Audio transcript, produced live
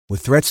With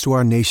threats to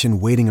our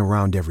nation waiting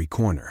around every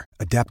corner,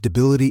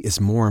 adaptability is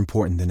more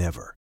important than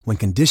ever. When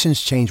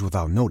conditions change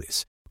without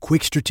notice,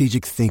 quick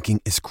strategic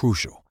thinking is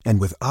crucial.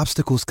 And with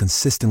obstacles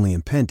consistently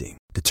impending,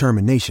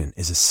 determination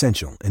is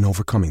essential in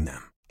overcoming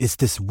them. It's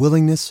this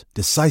willingness,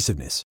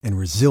 decisiveness, and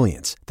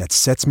resilience that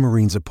sets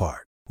Marines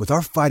apart. With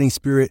our fighting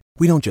spirit,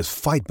 we don't just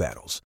fight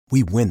battles,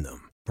 we win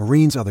them.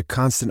 Marines are the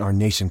constant our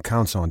nation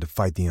counts on to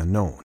fight the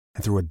unknown.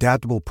 And through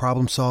adaptable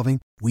problem solving,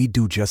 we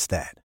do just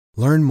that.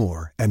 Learn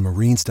more at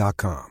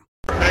marines.com.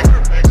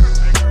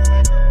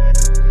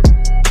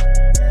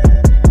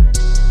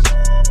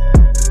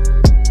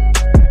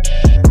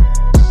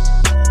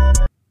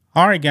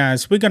 All right,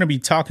 guys, we're going to be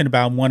talking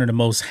about one of the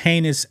most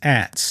heinous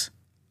acts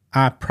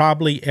I've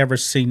probably ever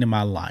seen in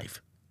my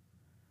life.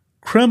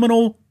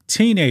 Criminal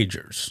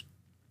teenagers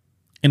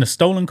in a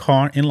stolen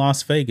car in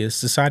Las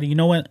Vegas decided, you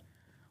know what?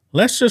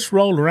 Let's just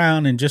roll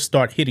around and just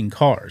start hitting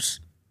cars.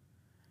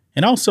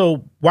 And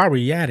also, while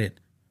we're at it,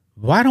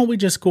 why don't we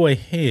just go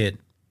ahead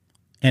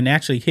and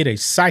actually hit a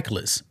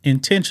cyclist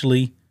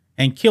intentionally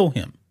and kill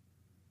him?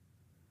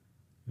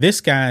 This,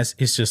 guys,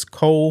 is just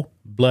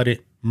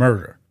cold-blooded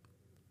murder.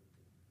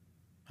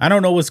 I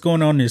don't know what's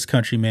going on in this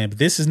country, man, but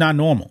this is not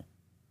normal.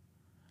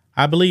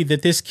 I believe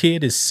that this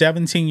kid is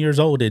 17 years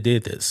old that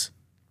did this.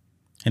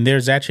 And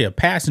there's actually a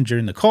passenger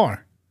in the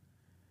car.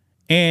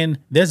 And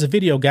there's a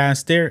video,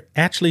 guys, they're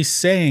actually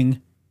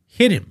saying,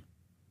 hit him.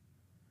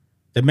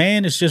 The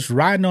man is just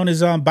riding on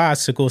his own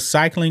bicycle,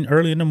 cycling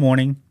early in the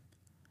morning.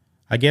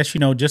 I guess,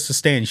 just to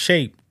stay in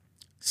shape.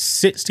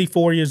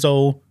 64 years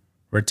old,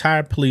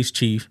 retired police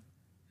chief.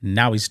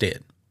 Now he's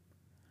dead.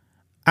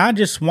 I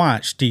just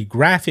watched the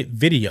graphic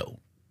video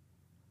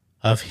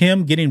of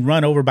him getting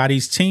run over by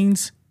these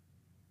teens,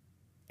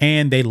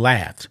 and they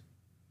laughed.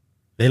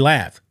 They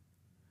laughed.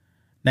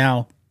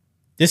 Now,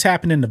 this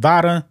happened in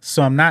Nevada,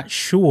 so I'm not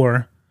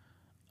sure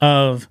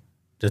of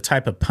the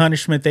type of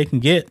punishment they can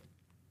get.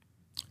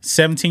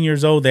 17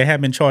 years old, they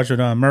have been charged with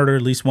murder.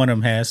 At least one of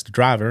them has, the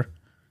driver.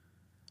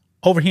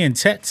 Over here in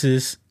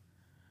Texas,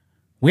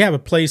 we have a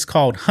place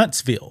called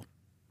Huntsville,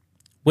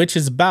 which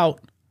is about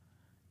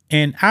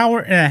an hour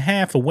and a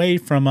half away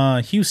from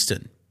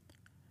Houston.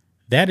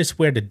 That is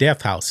where the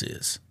death house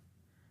is.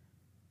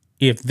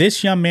 If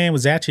this young man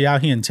was actually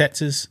out here in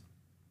Texas,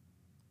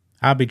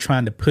 I'll be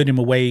trying to put him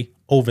away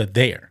over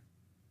there.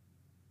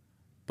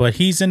 But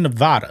he's in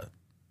Nevada,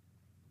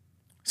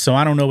 so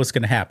I don't know what's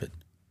going to happen.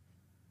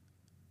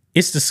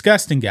 It's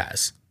disgusting,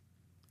 guys.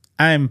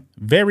 I am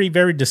very,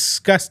 very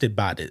disgusted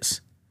by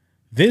this.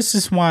 This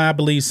is why I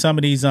believe some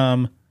of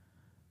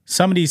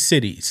these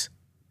cities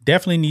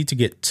definitely need to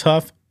get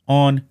tough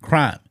on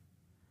crime.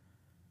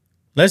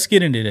 Let's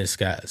get into this,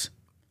 guys.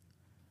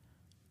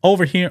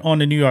 Over here on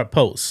the New York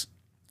Post,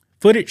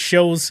 footage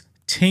shows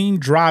teen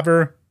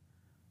driver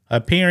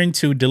appearing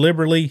to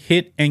deliberately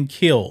hit and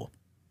kill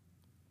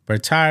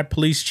retired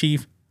police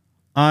chief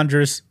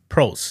Andres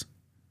Prost.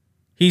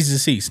 He's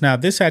deceased. Now,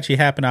 this actually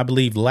happened, I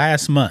believe,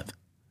 last month.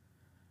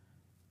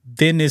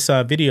 Then this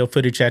video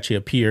footage actually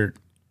appeared,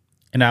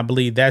 and I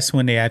believe that's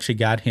when they actually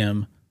got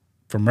him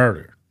for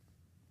murder.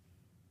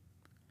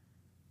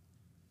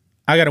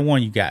 I got to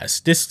warn you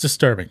guys, this is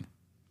disturbing.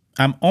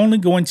 I'm only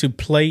going to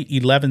play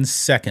 11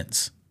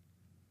 seconds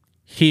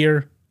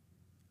here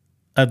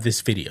of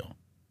this video.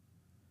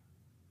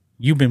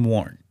 You've been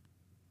warned.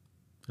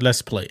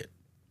 Let's play it.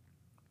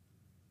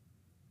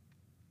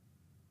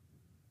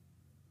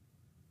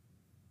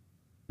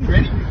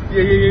 Ready?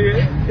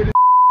 Yeah.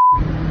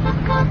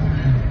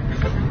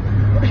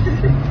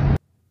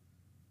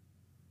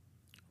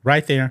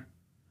 Right there.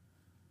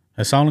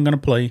 That's all I'm going to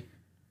play.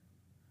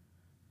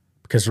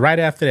 Because right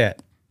after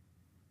that,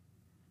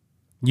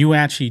 you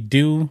actually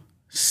do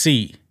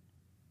see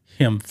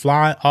him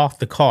fly off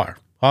the car,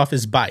 off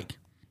his bike.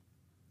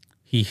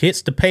 He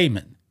hits the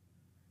pavement,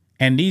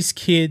 and these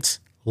kids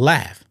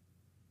laugh.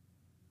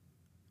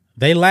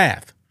 They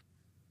laugh.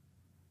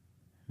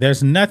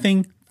 There's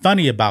nothing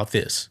funny about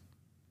this.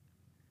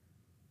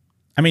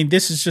 I mean,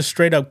 this is just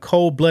straight up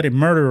cold-blooded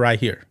murder right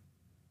here.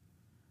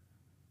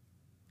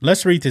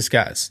 Let's read this,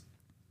 guys.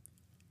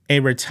 A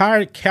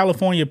retired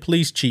California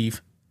police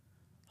chief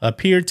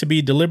appeared to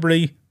be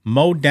deliberately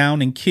mowed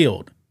down and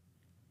killed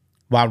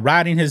while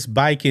riding his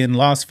bike in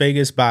Las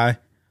Vegas by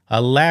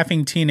a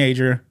laughing teenage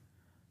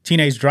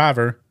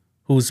driver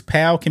whose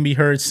pal can be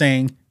heard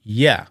saying,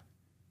 yeah,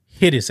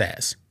 hit his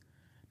ass.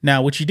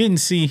 Now, what you didn't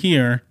see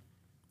here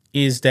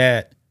is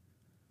that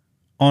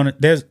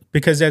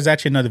because there's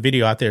actually another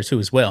video out there too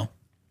as well.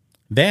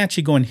 They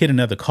actually go and hit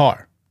another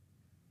car.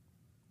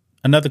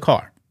 Another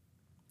car.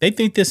 They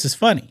think this is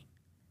funny.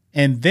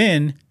 And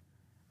then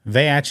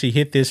they actually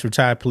hit this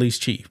retired police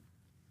chief.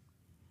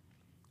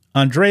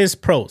 Andres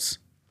Prost,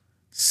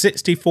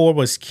 64,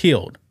 was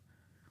killed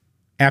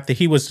after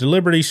he was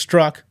deliberately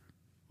struck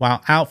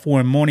while out for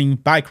a morning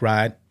bike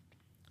ride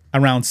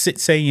around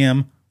 6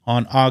 a.m.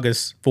 on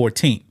August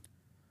 14th,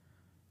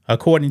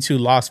 according to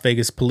Las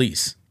Vegas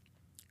police.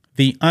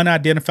 The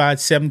unidentified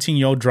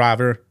 17-year-old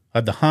driver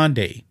of the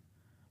Hyundai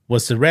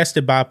was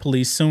arrested by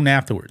police soon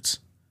afterwards.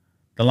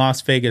 the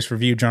Las Vegas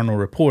Review-Journal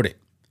reported.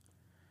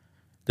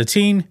 The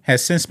teen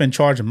has since been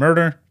charged with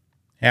murder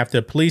after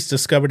police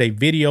discovered a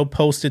video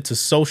posted to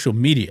social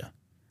media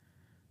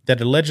that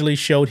allegedly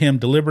showed him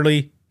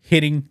deliberately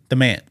hitting the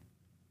man.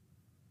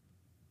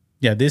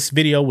 Yeah, this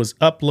video was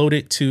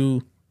uploaded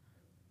to,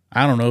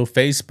 I don't know,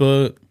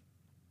 Facebook,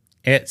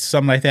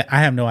 something like that. I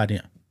have no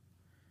idea.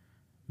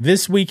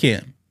 This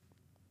weekend,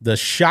 the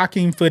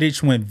shocking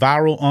footage went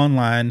viral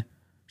online,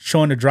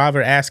 showing the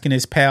driver asking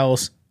his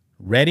pals,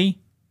 "Ready?" ?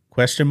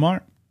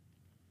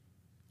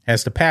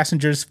 As the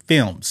passengers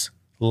films,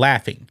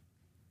 laughing.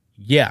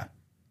 "Yeah,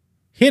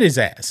 hit his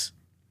ass,"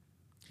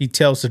 he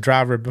tells the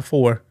driver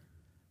before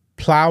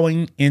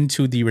plowing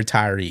into the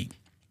retiree.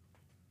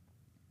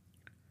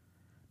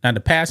 Now, the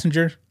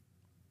passenger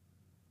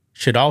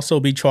should also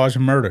be charged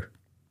with murder.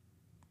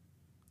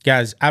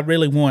 Guys, I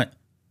really want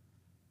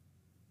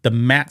the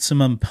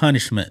maximum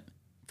punishment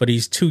for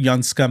these two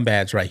young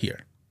scumbags right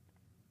here.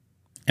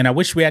 And I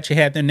wish we actually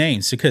had their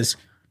names because,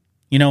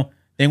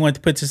 they wanted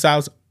to put this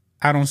out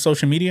on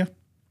social media.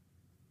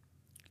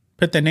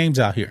 Put their names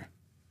out here.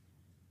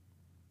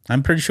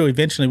 I'm pretty sure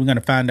eventually we're going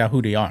to find out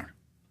who they are.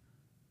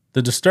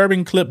 The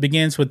disturbing clip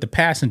begins with the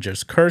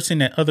passengers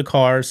cursing at other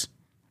cars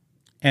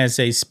as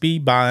they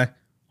speed by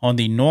on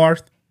the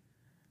North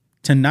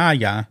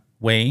Tenaya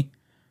Way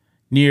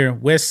near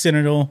West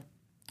Centennial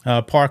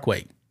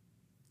Parkway.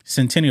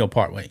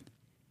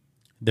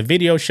 The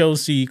video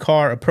shows the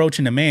car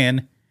approaching a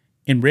man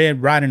in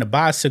red riding a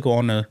bicycle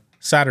on the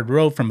side of the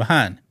road from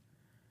behind.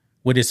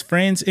 With his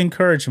friend's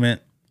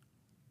encouragement,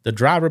 the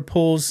driver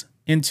pulls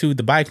into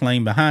the bike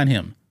lane behind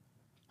him,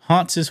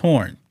 honks his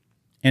horn,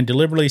 and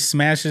deliberately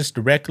smashes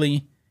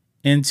directly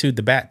into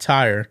the back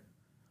tire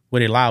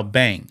with a loud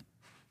bang,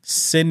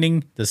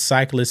 sending the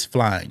cyclist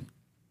flying.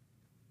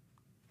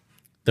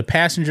 The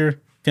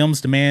passenger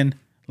films the man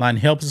lying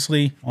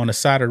helplessly on the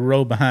side of the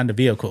road behind the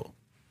vehicle.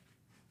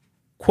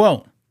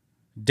 Quote,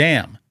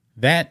 "Damn,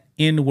 that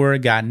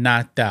N-word got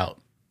knocked out,"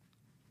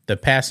 the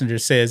passenger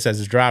says as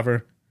the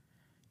driver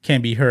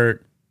can be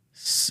heard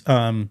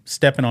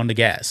stepping on the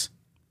gas.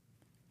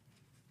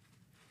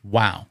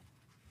 Wow.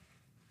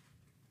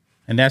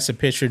 And that's a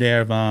picture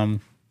there of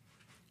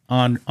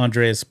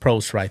Andreas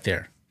Prost right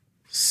there,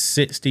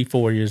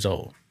 64 years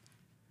old.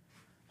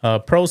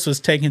 Prost was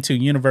taken to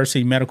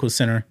University Medical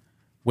Center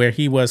where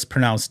he was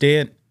pronounced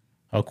dead,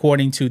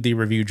 according to the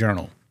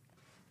Review-Journal.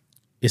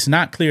 It's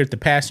not clear if the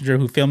passenger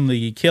who filmed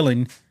the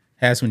killing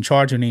has been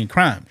charged with any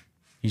crime.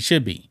 He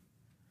should be.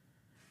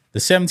 The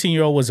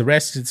 17-year-old was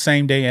arrested the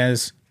same day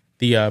as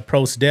the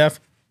Prost death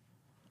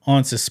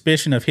on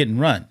suspicion of hit and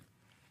run.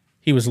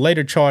 He was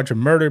later charged with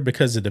murder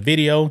because of the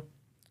video,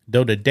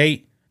 though the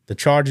date the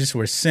charges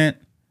were sent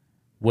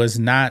was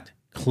not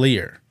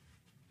clear.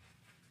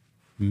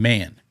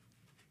 Man,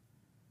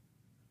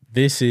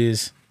 this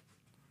is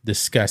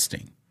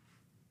disgusting.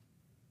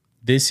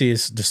 This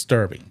is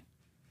disturbing.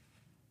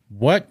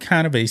 What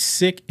kind of a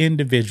sick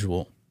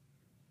individual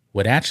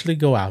would actually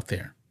go out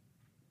there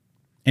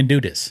and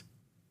do this?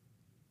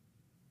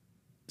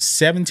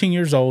 17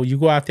 years old, you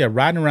go out there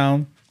riding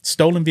around,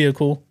 stolen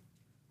vehicle,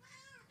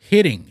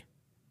 driving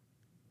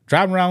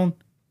around,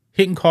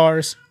 hitting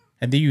cars,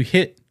 and then you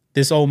hit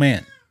this old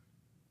man.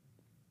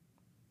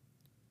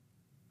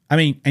 I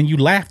mean, and you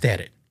laughed at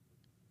it.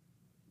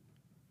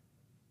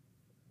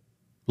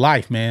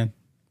 Life, man.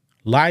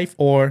 Life,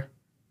 or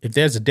if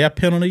there's a death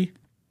penalty,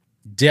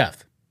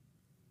 death.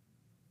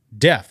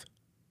 Death.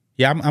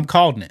 Yeah, I'm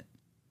calling it.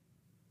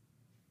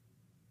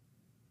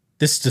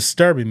 This is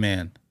disturbing,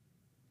 man.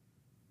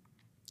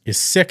 It's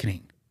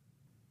sickening.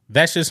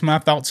 That's just my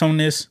thoughts on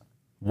this.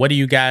 What do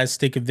you guys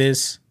think of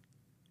this?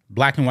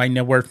 Black and White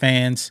Network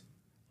fans,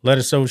 let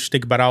us know what you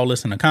think about all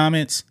this in the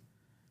comments.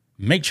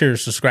 Make sure to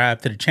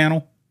subscribe to the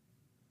channel,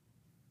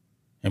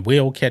 and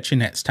we'll catch you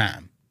next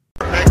time.